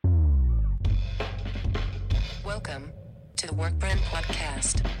Welcome to the Workbrand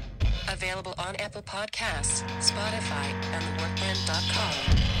Podcast. Available on Apple Podcasts, Spotify, and theworkbrand.com.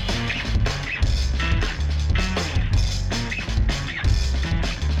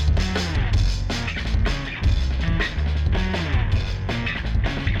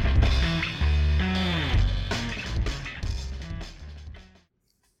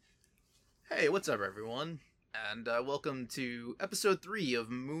 Hey, what's up, everyone? And welcome to episode 3 of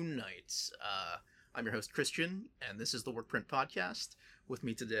MoonInKnights. I'm your host, Christian, and this is the Workprint Podcast. With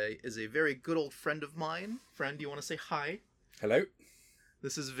me today is a very good old friend of mine. Friend, do you want to say hi? Hello?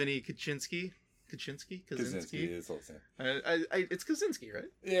 This is Vinny Kucinski. Kucinski? Kucinski is all the same. It's Kucinski, right?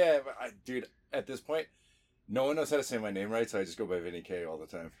 Yeah, but dude, at this point, no one knows how to say my name right, so I just go by Vinny K all the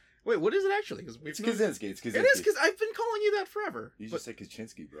time. Wait, what is it actually? It's Kucinski. It's Kucinski. It is, because I've been calling you that forever. You just say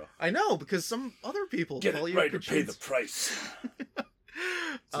Kucinski, bro. I know, because some other people call you right Kucinski. or pay the price.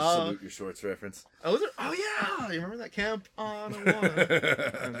 It's a salute your shorts reference. Oh, is it? Oh, yeah! You remember that camp on Oahu?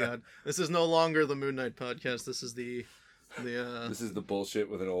 Oh, God. This is no longer the Moon Knight podcast. This is This is the bullshit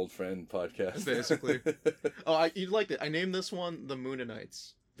with an old friend podcast. Basically. Oh, you liked it. I named this one the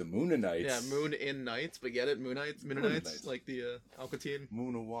MoonInKnights. The MoonInKnights? Yeah, MoonInKnights, but get it? MoonInKnights, like the Alcatine.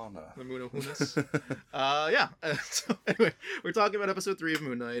 Moonawana. The Moonahunas. Yeah. So anyway, we're talking about episode 3 of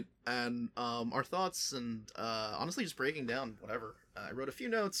Moon Knight, and our thoughts, and honestly just breaking down whatever. I wrote a few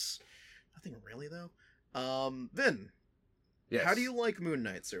notes. Nothing really, though. Vin. Yes. How do you like Moon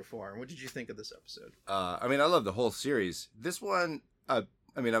Knight so far? What did you think of this episode? I love the whole series. This one,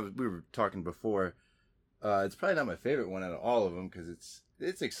 we were talking before. It's probably not my favorite one out of all of them, because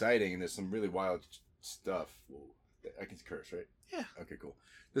it's exciting, and there's some really wild stuff. Whoa, I can curse, right? Yeah. Okay, cool.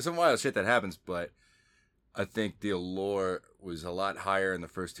 There's some wild shit that happens, but I think the allure was a lot higher in the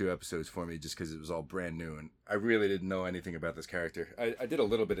first 2 episodes for me, just because it was all brand new, and I really didn't know anything about this character. I did a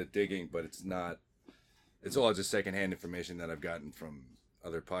little bit of digging, but it's all just secondhand information that I've gotten from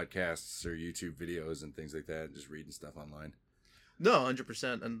other podcasts or YouTube videos and things like that, and just reading stuff online. No,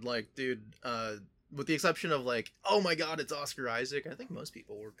 100%. And, like, dude, with the exception of, like, oh my god, it's Oscar Isaac, I think most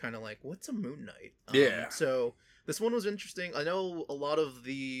people were kind of like, what's a Moon Knight? Yeah. So, this one was interesting. I know a lot of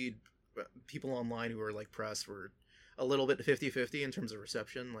the people online who were, like, press were a little bit 50-50 in terms of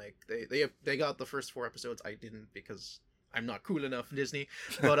reception. Like, they got the first 4 episodes. I didn't, because I'm not cool enough, Disney.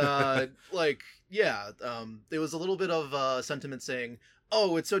 But, like, yeah, there was a little bit of sentiment saying,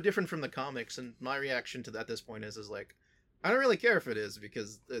 oh, it's so different from the comics, and my reaction to that at this point is like, I don't really care if it is,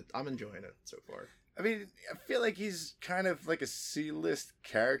 because I'm enjoying it so far. I mean, I feel like he's kind of like a C-list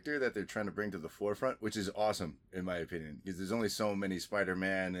character that they're trying to bring to the forefront, which is awesome, in my opinion, because there's only so many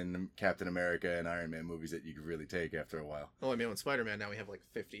Spider-Man and Captain America and Iron Man movies that you could really take after a while. Oh, I mean, with Spider-Man now we have like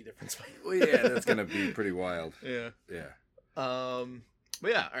 50 different Spider-Man. Well, yeah, that's going to be pretty wild. Yeah. Yeah.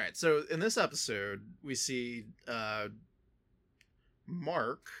 But yeah, all right. So in this episode, we see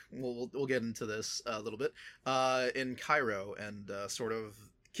Mark. We'll get into this a little bit. In Cairo, and sort of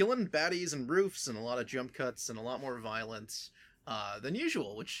killing baddies and roofs, and a lot of jump cuts, and a lot more violence than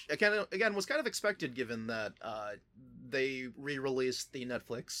usual, which again was kind of expected, given that they re-released the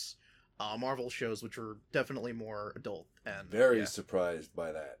Netflix Marvel shows, which were definitely more adult, and very surprised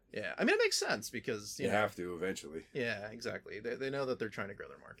by that. Yeah, I mean, it makes sense, because you know, have to eventually. Yeah, exactly. They know that they're trying to grow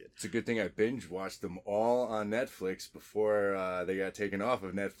their market. It's a good thing I binge watched them all on Netflix before they got taken off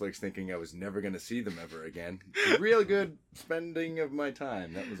of Netflix, thinking I was never going to see them ever again. It's a real good spending of my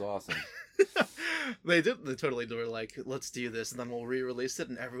time. That was awesome. They totally were like, let's do this, and then we'll re-release it,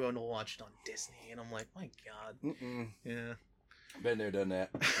 and everyone will watch it on Disney. And I'm like, my god. Yeah. Been there, done that.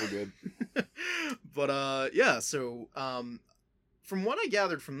 We're good. But yeah, so from what I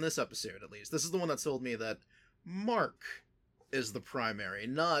gathered from this episode, at least, this is the one that told me that Mark is the primary,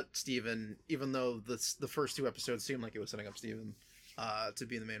 not Steven, even though the first 2 episodes seemed like it was setting up Steven to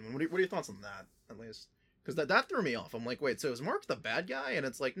be the main one. What are your thoughts on that, at least? Because that threw me off. I'm like, wait, so is Mark the bad guy? And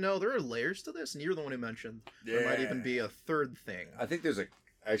it's like, no, there are layers to this, and you're the one who mentioned there might even be a third thing. I think there's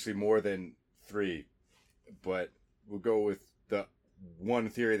actually more than 3, but we'll go with the one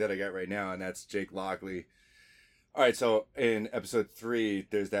theory that I got right now, and that's Jake Lockley. All right, so in episode 3,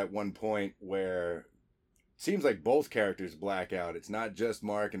 there's that one point where it seems like both characters black out. It's not just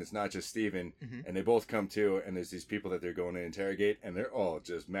Mark, and it's not just Steven, and they both come to, and there's these people that they're going to interrogate, and they're all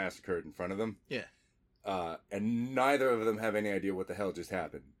just massacred in front of them. Yeah. And neither of them have any idea what the hell just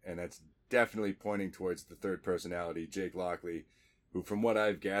happened, and that's definitely pointing towards the third personality, Jake Lockley, who, from what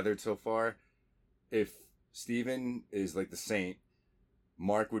I've gathered so far, if Steven is like the saint,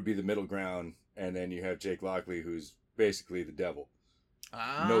 Mark would be the middle ground, and then you have Jake Lockley, who's basically the devil.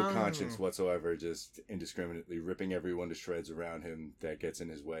 No conscience whatsoever, just indiscriminately ripping everyone to shreds around him that gets in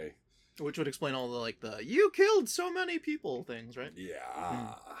his way. Which would explain all the you killed so many people things, right?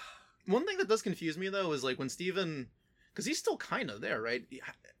 Yeah. One thing that does confuse me though is like when Steven, because he's still kind of there, right?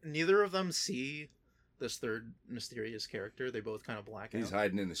 Neither of them see this third mysterious character. They both kind of black out. He's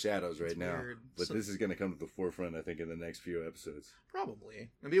hiding in the shadows right now. Weird. But this is going to come to the forefront, I think, in the next few episodes. Probably.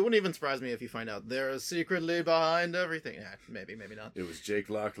 I mean, it wouldn't even surprise me if you find out they're secretly behind everything. Yeah, maybe not. It was Jake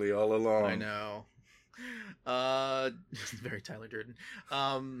Lockley all along. I know. Very Tyler Durden.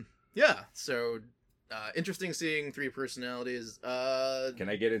 Yeah, so interesting seeing three personalities. Can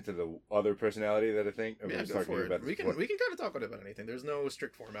I get into the other personality that I think? Yeah, go for it. We can kind of talk about anything. There's no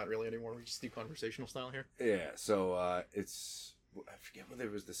strict format really anymore. We just do conversational style here. Yeah, so it's I forget whether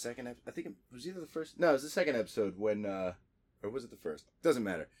it was the second episode. I think it was either the first. No, it was the second episode when or was it the first? Doesn't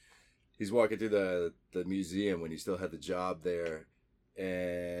matter. He's walking through the museum when he still had the job there,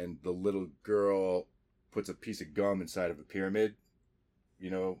 and the little girl puts a piece of gum inside of a pyramid.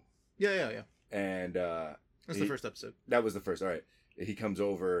 You know. Yeah. And that's the first episode. That was the first. All right. He comes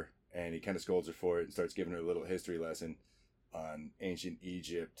over and he kind of scolds her for it and starts giving her a little history lesson on ancient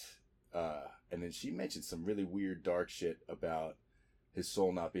Egypt. And then she mentioned some really weird dark shit about his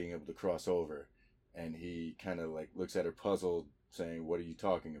soul not being able to cross over. And he kind of looks at her puzzled, saying, "What are you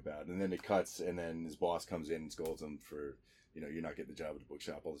talking about?" And then it cuts, and then his boss comes in and scolds him for, you're not getting the job at the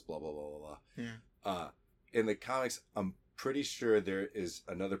bookshop, all this blah, blah, blah, blah, blah. Yeah. In the comics, I'm pretty sure there is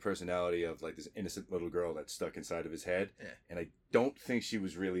another personality of this innocent little girl that's stuck inside of his head. Yeah. And I don't think she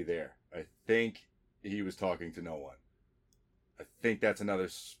was really there. I think he was talking to no one. I think that's another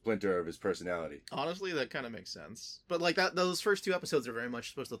splinter of his personality. Honestly, that kind of makes sense. But those first two episodes are very much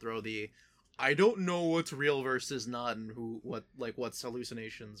supposed to throw the I don't know what's real versus not, and what's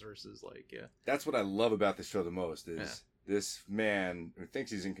hallucinations versus yeah. That's what I love about this show the most is this man who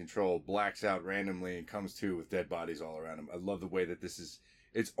thinks he's in control blacks out randomly and comes to with dead bodies all around him. I love the way that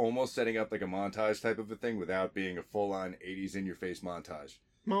it's almost setting up like a montage type of a thing without being a full-on 80s in-your-face montage.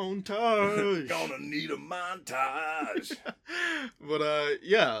 Montage! Gonna need a montage! But,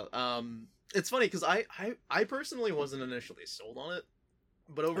 yeah, it's funny because I personally wasn't initially sold on it.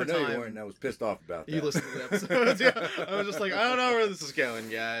 But over time, you weren't, and I was pissed off about that. You listened to the episodes, yeah. I was just like, I don't know where this is going,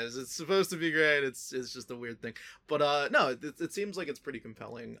 guys. It's supposed to be great. It's just a weird thing. But no, it seems like it's pretty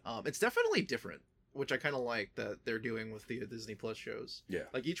compelling. It's definitely different, which I kind of like that they're doing with the Disney Plus shows. Yeah,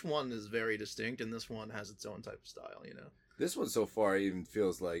 each one is very distinct, and this one has its own type of style. This one so far even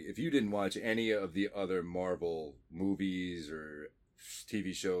feels like if you didn't watch any of the other Marvel movies or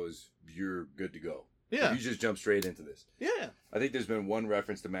TV shows, you're good to go. Yeah. You just jump straight into this. Yeah. I think there's been one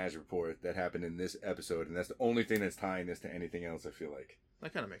reference to Maz Report that happened in this episode, and that's the only thing that's tying this to anything else, I feel like.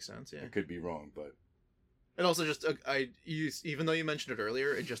 That kind of makes sense, yeah. I could be wrong, but... It also just, even though you mentioned it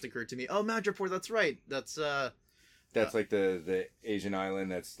earlier, it just occurred to me, oh, Maz Report, that's right. That's the Asian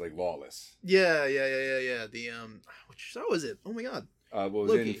island that's, lawless. Yeah. Which show is it? Oh my god. It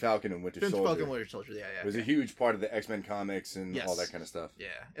was in Falcon and Winter Soldier. Falcon and Winter Soldier, yeah. It was a huge part of the X-Men comics and all that kind of stuff. Yeah,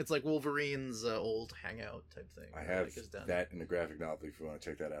 it's like Wolverine's old hangout type thing. I have that in the graphic novel if you want to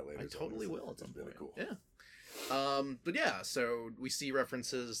check that out later. I totally will. It's really cool. Yeah. But yeah, so we see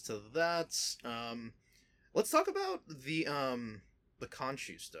references to that. Let's talk about the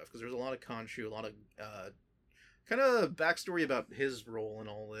Khonshu stuff, because there's a lot of Khonshu, a lot of kind of backstory about his role in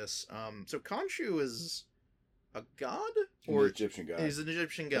all this. So Khonshu is a god? Or an Egyptian god. He's an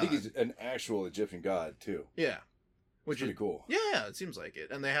Egyptian god. I think he's an actual Egyptian god, too. Yeah. Which is pretty cool. Yeah, it seems like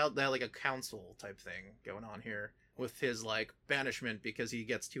it. And they had a council type thing going on here with his, banishment because he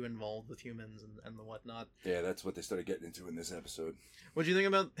gets too involved with humans and the whatnot. Yeah, that's what they started getting into in this episode. What do you think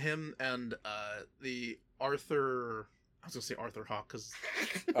about him and the Arthur... I was gonna say Arthur Hawke because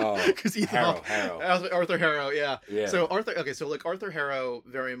Harrow. Arthur Harrow, yeah. So So Arthur Harrow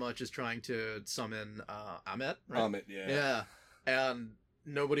very much is trying to summon Ammit, right? Ammit, yeah. And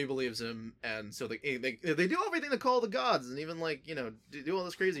nobody believes him, and so they do everything to call the gods, and even do all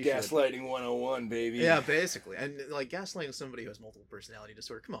this crazy shit. Gaslighting 101, baby. Yeah, basically, and gaslighting somebody who has multiple personality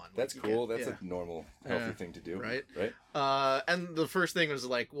disorder. Come on, that's cool. That's a normal, healthy thing to do, right? Right. And the first thing was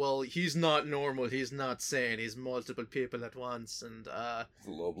well, he's not normal. He's not sane. He's multiple people at once, and it's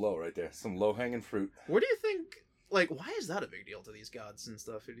a low blow right there. Some low hanging fruit. What do you think? Why is that a big deal to these gods and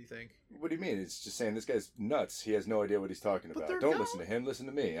stuff? Who do you think? What do you mean? It's just saying this guy's nuts. He has no idea what he's talking about. Don't listen to him. Listen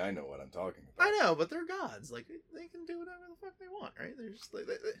to me. I know what I'm talking about. I know, but they're gods. They can do whatever the fuck they want, right? They're just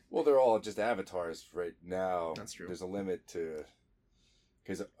Well, they're all just avatars right now. That's true. There's a limit to...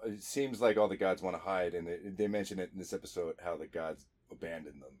 Because it seems like all the gods want to hide, and they mention it in this episode how the gods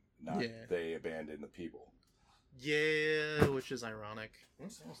abandoned them, not they abandoned the people. Yeah, which is ironic.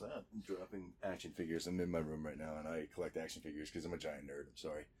 What's that? I'm dropping action figures. I'm in my room right now, and I collect action figures because I'm a giant nerd. I'm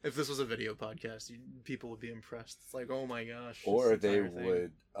sorry. If this was a video podcast, people would be impressed. It's like, oh my gosh. Or this they entire thing.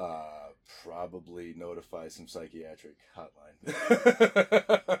 would probably notify some psychiatric hotline.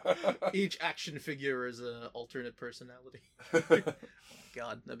 Each action figure is an alternate personality. Oh,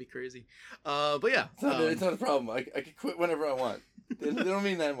 God, that'd be crazy. But yeah. It's not a problem. I can quit whenever I want. They don't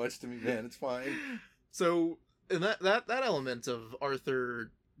mean that much to me, man. It's fine. So, and that element of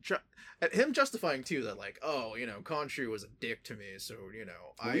Arthur, him justifying too that like, oh, Khonshu was a dick to me, so we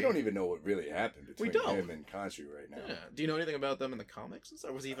don't even know what really happened between him and Khonshu right now. Yeah. Do you know anything about them in the comics?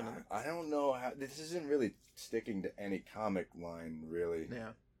 Or was he even? I don't know how. This isn't really sticking to any comic line, really. Yeah.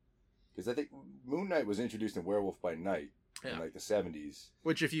 Because I think Moon Knight was introduced in Werewolf by Night in like the 70s.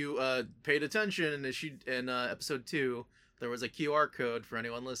 Which, if you paid attention in episode 2. There was a QR code for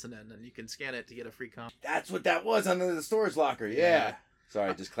anyone listening, and you can scan it to get a free comic. That's what that was under the storage locker. Yeah.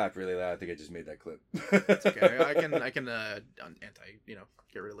 Sorry, I just clapped really loud. I think I just made that clip. It's okay. I can get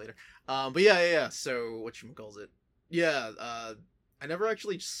rid of it later. But yeah. So whatchamacallit? Yeah. I never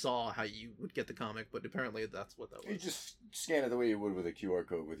actually saw how you would get the comic, but apparently that's what that was. You just scan it the way you would with a QR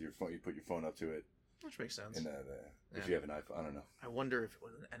code with your phone. You put your phone up to it. Which makes sense. And if you have an iPhone, I don't know. I wonder if it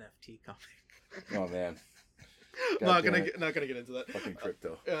was an NFT comic. Oh man. Not gonna get into that. Fucking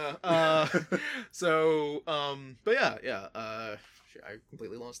crypto. Yeah. But yeah. Shit, I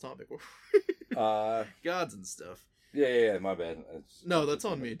completely lost topic. Gods and stuff. Yeah. My bad. No, that's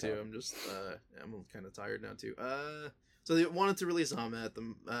on me too. I'm just I'm kind of tired now too. So they wanted to release Ahmet,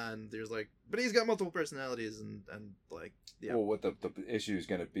 and there's like, but he's got multiple personalities and like, yeah. Well, what the issue is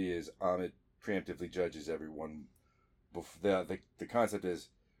going to be is Ahmet preemptively judges everyone. The concept is,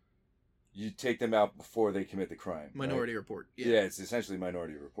 you take them out before they commit the crime. Minority Report. Yeah, it's essentially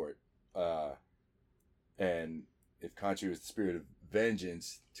Minority Report. And if Khonshu is the spirit of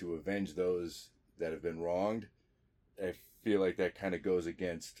vengeance to avenge those that have been wronged, I feel like that kind of goes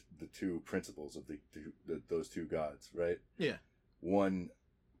against the two principles of those two gods, right? Yeah. One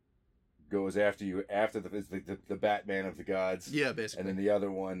goes after you after the Batman of the gods. Yeah, basically. And then the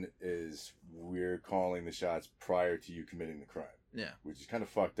other one is, we're calling the shots prior to you committing the crime. Yeah. Which is kind of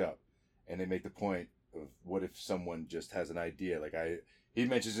fucked up. And they make the point of, what if someone just has an idea? Like he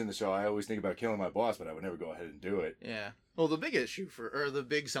mentions in the show, I always think about killing my boss, but I would never go ahead and do it. Yeah. Well, the big issue the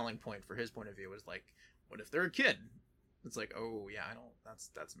big selling point for his point of view was like, what if they're a kid? It's like, oh yeah, I don't.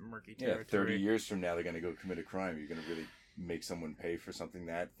 That's murky territory. Yeah, 30 years from now, they're gonna go commit a crime. You're gonna really make someone pay for something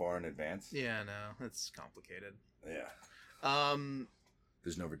that far in advance? Yeah, no, it's complicated. Yeah.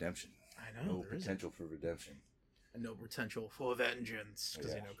 There's no redemption. I know. No potential for redemption. And no potential for vengeance,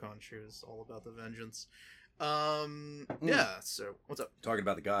 because Khonshu is all about the vengeance. Yeah. So what's up? Talking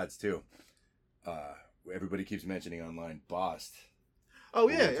about the gods too. Everybody keeps mentioning online Bast. Oh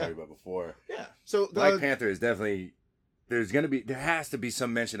yeah, we talked about before. Yeah. So Black Panther is definitely. There has to be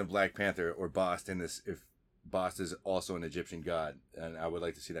some mention of Black Panther or Bast in this. If Bast is also an Egyptian god, and I would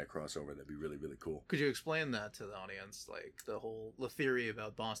like to see that crossover. That'd be really, really cool. Could you explain that to the audience, like the theory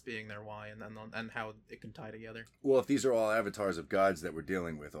about Bast being there, why, and how it can tie together? Well, if these are all avatars of gods that we're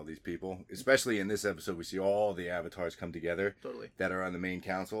dealing with, all these people, especially in this episode, we see all the avatars come together. Totally. That are on the main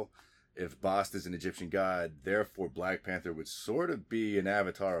council. If Bast is an Egyptian god, therefore Black Panther would sort of be an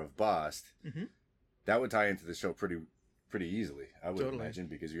avatar of Bast. Mm-hmm. That would tie into the show pretty easily, I would imagine,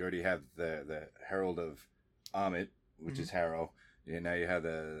 because you already have the Herald of Ahmet, which is Harrow, and now you have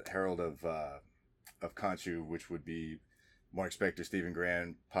the Herald of Khonshu, which would be Mark Spector, Stephen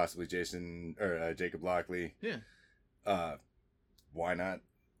Grant, possibly Jacob Lockley. Yeah. Why not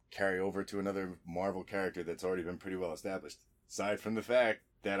carry over to another Marvel character that's already been pretty well established? Aside from the fact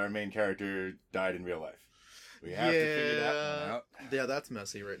that our main character died in real life, we have to figure that one out. Yeah, that's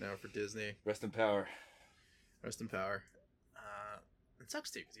messy right now for Disney. Rest in power. Rest in power. It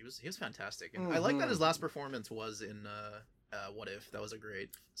sucks too, because he was fantastic, and I like that his last performance was in What If. That was a great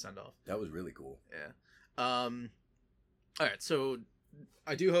send off. That was really cool. Yeah. All right, so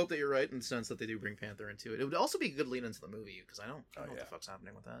I do hope that you're right in the sense that they do bring Panther into it. It would also be a good lead into the movie, because I don't know what the fuck's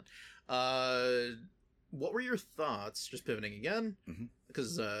happening with that. What were your thoughts? Just pivoting again,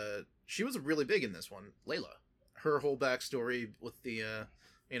 because she was really big in this one. Layla, her whole backstory with the.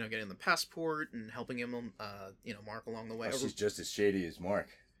 Getting the passport and helping him, Mark along the way. Oh, she's just as shady as Mark.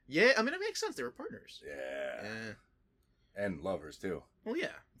 Yeah, I mean, it makes sense. They were partners. Yeah. And lovers, too. Well, yeah,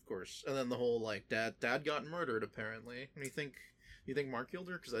 of course. And then the whole, like, dad got murdered, apparently. And you think Mark killed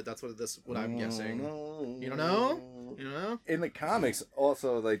her? Because that's what I'm guessing. You don't know? You don't know? In the comics,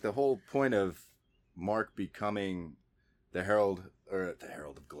 also, like, the whole point of Mark becoming the Herald or the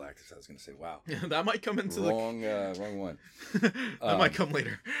Herald of Galactus. I was going to say, wow. That might come into wrong one. That might come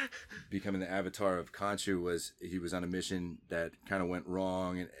later. Becoming the avatar of Khonshu he was on a mission that kind of went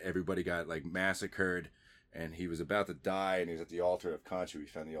wrong, and everybody got like massacred, and he was about to die, and he was at the altar of Khonshu. He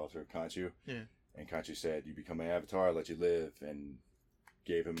found the altar of Khonshu. Yeah. And Khonshu said, "You become my avatar, I'll let you live," and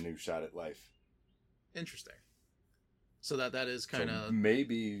gave him a new shot at life. Interesting. So that is kind of... So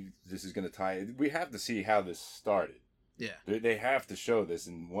maybe this is going to tie... We have to see how this started. Yeah. They have to show this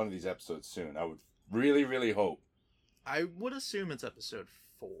in one of these episodes soon. I would really, really hope. I would assume it's episode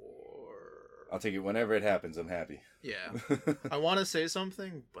 4. I'll take it whenever it happens. I'm happy. Yeah. I want to say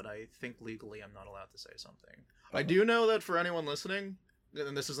something, but I think legally I'm not allowed to say something. I do know that for anyone listening,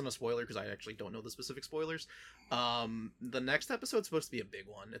 and this isn't a spoiler because I actually don't know the specific spoilers, the next episode's supposed to be a big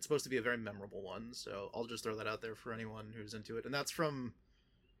one. It's supposed to be a very memorable one, so I'll just throw that out there for anyone who's into it. And that's from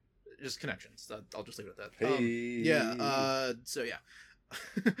just connections. I'll just leave it at that. Hey. So yeah.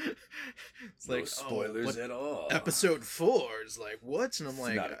 It's no like spoilers at all. Episode 4 is like, what? And I'm it's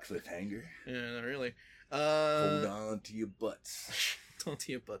like, not a cliffhanger. Yeah, not really. Hold on to your butts. Hold on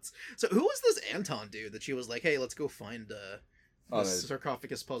to your butts. So who was this Anton dude that she was like, hey, let's go find the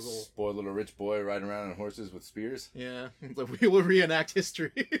sarcophagus puzzle? Spoiled little rich boy riding around on horses with spears. Yeah, we will reenact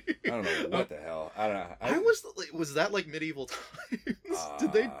history. I don't know what the hell. I don't know. Was that like medieval times?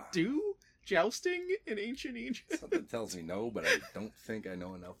 Did they do jousting in ancient Egypt? Something tells me no, but I don't think I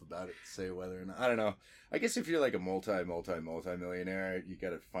know enough about it to say whether or not. I don't know. I guess if you're like a multi-millionaire, you got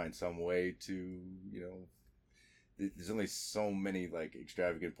to find some way to, there's only so many like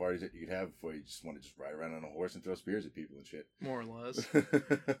extravagant parties that you could have before you just want to just ride around on a horse and throw spears at people and shit. More or less.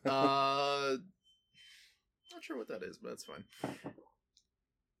 Not sure what that is, but that's fine.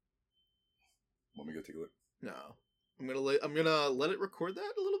 Want me to go take a look? No. I'm gonna let it record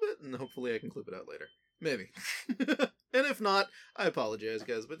that a little bit, and hopefully I can clip it out later. Maybe. And if not, I apologize,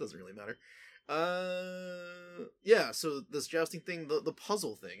 guys, but it doesn't really matter. Yeah, so this jousting thing, the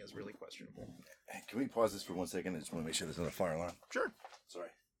puzzle thing is really questionable. Hey, can we pause this for 1 second? I just want to make sure there's not a fire alarm. Sure. Sorry.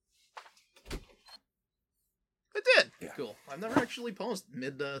 It did! Yeah. Cool. I've never actually paused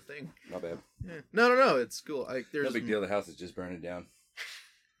mid-thing. Not bad. Yeah. No, it's cool. No big deal, the house is just burning down.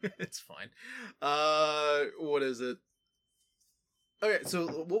 It's fine. What is it? Okay, so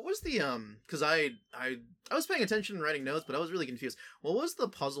what was the because I was paying attention and writing notes, but I was really confused. What was the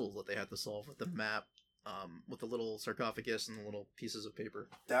puzzle that they had to solve with the map, with the little sarcophagus and the little pieces of paper?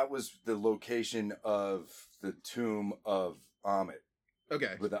 That was the location of the tomb of Amit.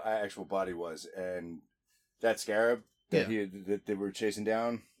 Okay. Where the actual body was, and that scarab that that they were chasing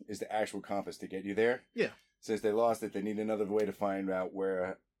down is the actual compass to get you there. Yeah. Since they lost it, they need another way to find out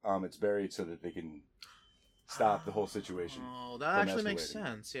where Amit's buried so that they can stop the whole situation. Oh, that actually makes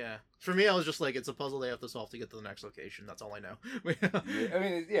sense, yeah. For me, I was just like, it's a puzzle they have to solve to get to the next location. That's all I know. Yeah, I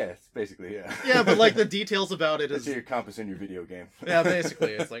mean, it's basically, yeah. Yeah, but like the details about it is... It's your compass in your video game. Yeah,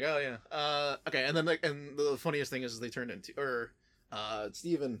 basically. It's like, oh, yeah. Okay, and then and the funniest thing is they turned into...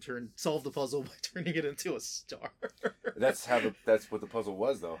 Steven solved the puzzle by turning it into a star. That's what the puzzle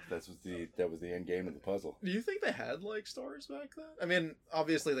was, though. That was the end game of the puzzle. Do you think they had like stars back then? I mean,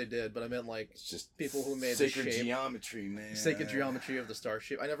 obviously they did, but I meant like it's just people who made sacred the shape, geometry, man. Sacred geometry of the star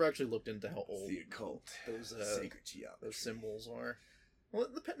shape. I never actually looked into how old the occult those sacred geometry, those symbols are. Well,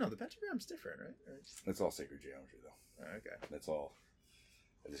 the pentagram's different, right? It's all sacred geometry, though. Okay, that's all.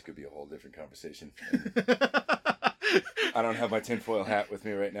 This could be a whole different conversation. I don't have my tinfoil hat with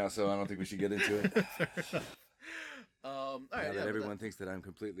me right now, so I don't think we should get into it. All right, now that everyone thinks that I'm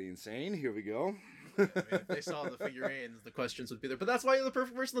completely insane, here we go. I mean, if they saw the figurines, the questions would be there. But that's why you're the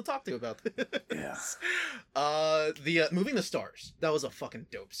perfect person to talk to about this. Yeah. The moving the stars. That was a fucking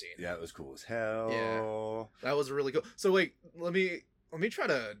dope scene. Yeah, it was cool as hell. Yeah, that was really cool. So wait, let me try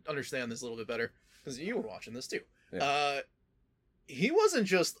to understand this a little bit better, because you were watching this too. Yeah. He wasn't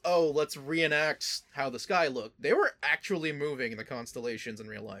just, let's reenact how the sky looked. They were actually moving the constellations in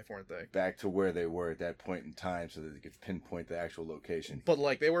real life, weren't they? Back to where they were at that point in time so that they could pinpoint the actual location. But,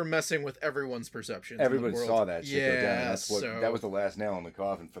 like, they were messing with everyone's perceptions. Everybody saw that shit go down. And that was the last nail in the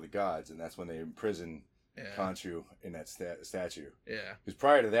coffin for the gods, and that's when they imprisoned Khonshu in that statue. Yeah. Because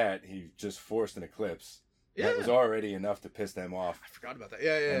prior to that, he just forced an eclipse. Yeah. That was already enough to piss them off. I forgot about that.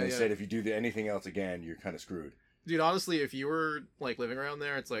 Yeah. And they said if you do anything else again, you're kind of screwed. Dude, honestly, if you were, like, living around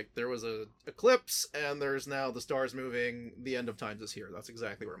there, it's like, there was a eclipse, and there's now the stars moving, the end of times is here. That's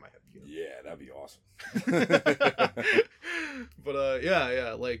exactly where my head would be. Yeah, that'd be awesome. But,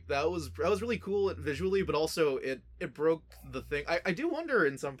 yeah, like, that was really cool visually, but also, it broke the thing. I do wonder,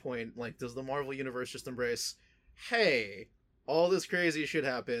 in some point, like, does the Marvel Universe just embrace, hey, all this crazy shit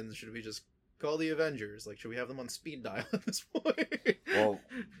happens, should we just call the Avengers. Like, should we have them on speed dial at this point? Well,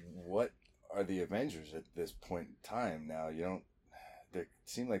 what are the Avengers at this point in time now? You don't... They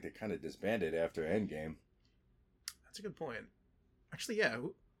seem like they kind of disbanded after Endgame. That's a good point. Actually, yeah.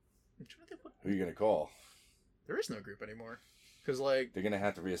 I'm trying to think Who are you going to call? There is no group anymore. Because, like... They're going to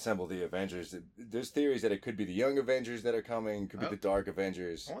have to reassemble the Avengers. There's theories that it could be the Young Avengers that are coming. Could be the Dark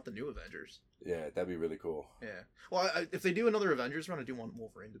Avengers. I want the new Avengers. Yeah, that'd be really cool. Yeah. Well, if they do another Avengers run, I do want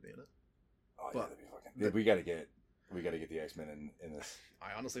Wolverine to be in it. Oh, yeah, that'd be fucking... We got to get the X-Men in this.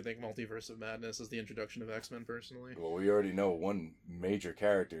 I honestly think Multiverse of Madness is the introduction of X-Men, personally. Well, we already know one major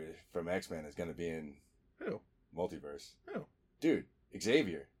character from X-Men is going to be in... Who? Multiverse. Who? Dude,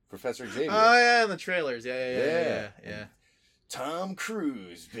 Xavier. Professor Xavier. Oh, yeah, in the trailers. Yeah. Tom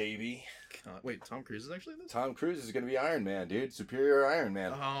Cruise, baby. God, wait, Tom Cruise is actually in this? Tom Cruise is going to be Iron Man, dude. Superior Iron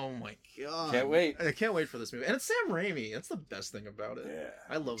Man. Oh, my God. Can't wait. I can't wait for this movie. And it's Sam Raimi. That's the best thing about it. Yeah.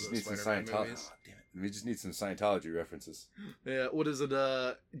 I love those Spider-Man movies. Oh, damn it. We just need some Scientology references. Yeah, what is it?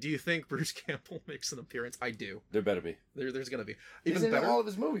 Do you think Bruce Campbell makes an appearance? I do. There better be. There's gonna be. He's in all of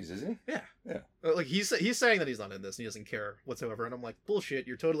his movies, isn't he? Yeah. Like he's saying that he's not in this and he doesn't care whatsoever, and I'm like, bullshit.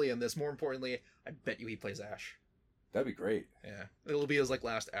 You're totally in this. More importantly, I bet you he plays Ash. That'd be great. Yeah, it'll be his like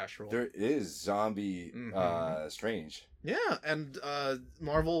last Ash role. There is Zombie Strange. Yeah, and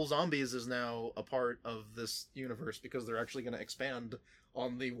Marvel Zombies is now a part of this universe because they're actually going to expand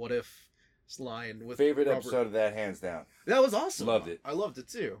on the What If line with favorite Robert. Episode of that, hands down. That was awesome. Loved it. I loved it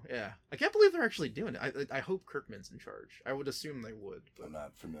too. Yeah, I can't believe they're actually doing it. I hope Kirkman's in charge. I would assume they would. But... I'm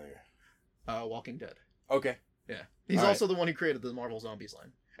not familiar. Walking Dead. Okay. Yeah, he's All also the one who created the Marvel Zombies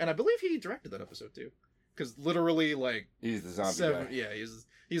line, and I believe he directed that episode too. Because literally, like, he's the zombie guy. Yeah,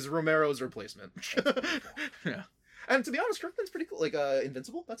 he's Romero's replacement. Yeah, and to be honest, Kirkman's pretty cool. Like,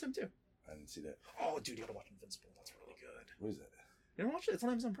 Invincible, that's him too. I didn't see that. Oh, dude, you gotta watch Invincible. That's really good. What is that? You don't watch it? It's on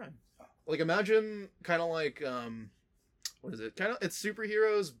Amazon Prime. Oh. Like, imagine kind of like what is it? Kind of it's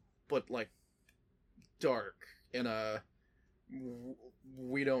superheroes, but like dark in a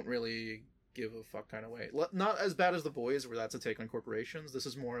we don't really give a fuck kind of way. Not as bad as The Boys, where that's a take on corporations. This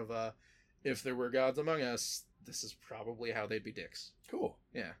is more of a if there were gods among us, this is probably how they'd be dicks. Cool.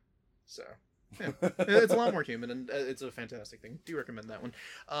 Yeah. So, yeah. It's a lot more human, and it's a fantastic thing. Do recommend that one.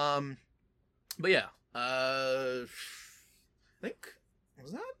 But yeah. I think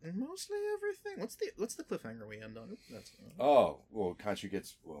was that mostly everything. What's the cliffhanger we end on? That's well, Khonshu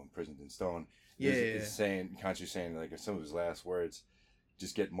gets imprisoned in stone. Yeah. Is saying Khonshu's saying like some of his last words,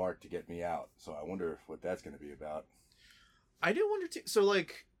 just get Mark to get me out. So I wonder what that's going to be about. I do wonder too. So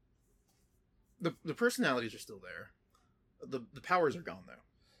like. The personalities are still there. The powers are gone though.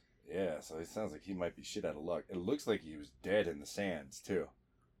 Yeah, so it sounds like he might be shit out of luck. It looks like he was dead in the sands too.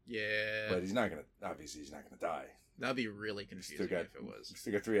 Yeah. But he's not gonna die. That'd be really confusing if it was.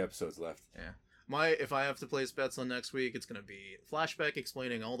 Still got 3 episodes left. Yeah. If I have to place bets on next week, it's gonna be flashback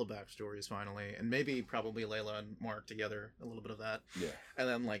explaining all the backstories finally, and maybe probably Layla and Mark together, a little bit of that. Yeah. And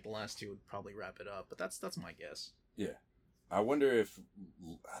then like the last 2 would probably wrap it up. But that's my guess. Yeah. I wonder if,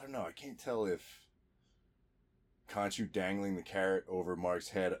 I don't know, I can't tell if Khonshu dangling the carrot over Mark's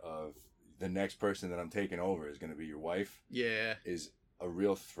head of the next person that I'm taking over is going to be your wife. Yeah. Is a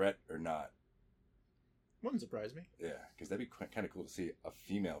real threat or not. Wouldn't surprise me. Yeah, because that'd be kind of cool to see a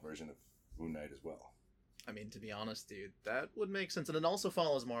female version of Moon Knight as well. I mean, to be honest, dude, that would make sense. And it also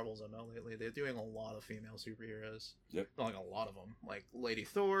follows Marvel's MO lately. They're doing a lot of female superheroes. Yep. Like, a lot of them. Like Lady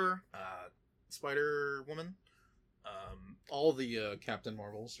Thor, Spider-Woman, all the Captain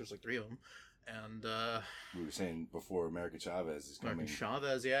Marvels. There's like 3 of them. And we were saying before, America Chavez is coming. America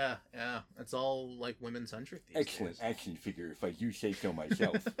Chavez, yeah. It's all like women-centric these Excellent days. action figure, if I do say so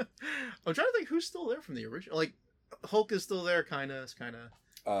myself. I'm trying to think who's still there from the original. Like, Hulk is still there, kind of.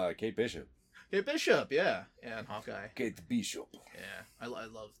 Kate Bishop. Kate Bishop, yeah, and Hawkeye. Kate the Bishop. Yeah, I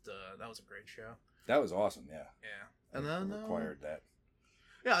loved. That was a great show. That was awesome. Yeah. Yeah, and then required that.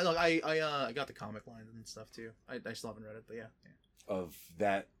 Yeah, look, I got the comic line and stuff too. I still haven't read it, but yeah. Of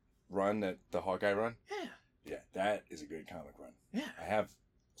that run, the Hawkeye run. Yeah, that is a great comic run. Yeah, I have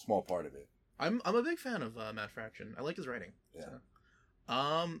a small part of it. I'm a big fan of Matt Fraction. I like his writing. Yeah.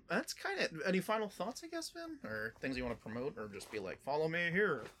 So. That's kind of any final thoughts, I guess, Vin, or things you want to promote, or just be like, follow me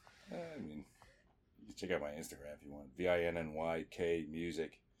here. I mean, you can check out my Instagram if you want. VINNYK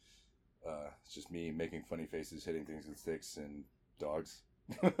music. It's just me making funny faces, hitting things with sticks, and dogs.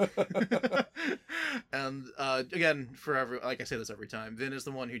 And again, forever, like I say this every time, Vin is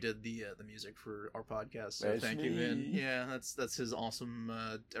the one who did the music for our podcast. So that's thank me. you, Vin. Yeah, that's his awesome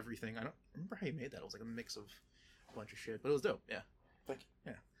everything. I don't remember how he made that. It was like a mix of a bunch of shit, but it was dope. Yeah. Thank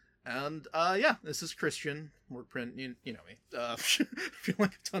you. Yeah. And yeah, this is Christian Workprint. You know me. I feel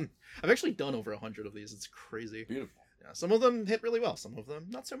like I've actually done over 100 of these. It's crazy. Beautiful. Yeah, some of them hit really well, some of them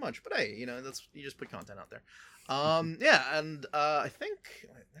not so much. But hey, that's you just put content out there. Yeah, and I think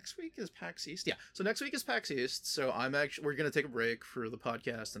next week is PAX East. Yeah, so next week is PAX East. So we're gonna take a break for the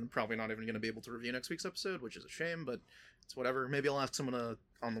podcast, and probably not even gonna be able to review next week's episode, which is a shame, but it's whatever. Maybe I'll ask someone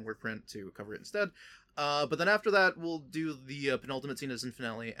on the Workprint to cover it instead. But then after that, we'll do the penultimate season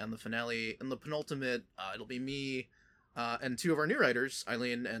finale, and the finale, and the penultimate. It'll be me. And two of our new writers,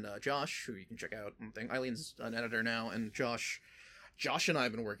 Eileen and Josh, who you can check out. Eileen's an editor now, and Josh and I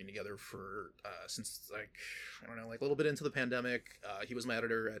have been working together for since a little bit into the pandemic. He was my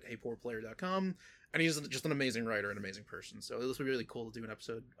editor at HeyPoorPlayer.com, and he's just an amazing writer and amazing person. So this will be really cool to do an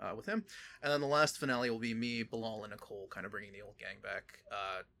episode with him. And then the last finale will be me, Bilal, and Nicole, kind of bringing the old gang back.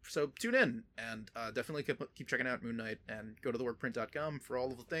 So tune in, and definitely keep checking out Moon Knight, and go to theworkprint.com for all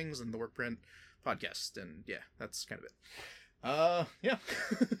of the things, and the Workprint podcast. And yeah, that's kind of it. Yeah.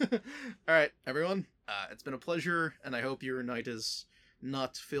 All right, everyone. It's been a pleasure, and I hope your night is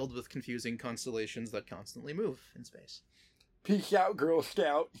not filled with confusing constellations that constantly move in space. Peace out, Girl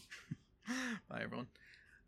Scout. Bye, everyone.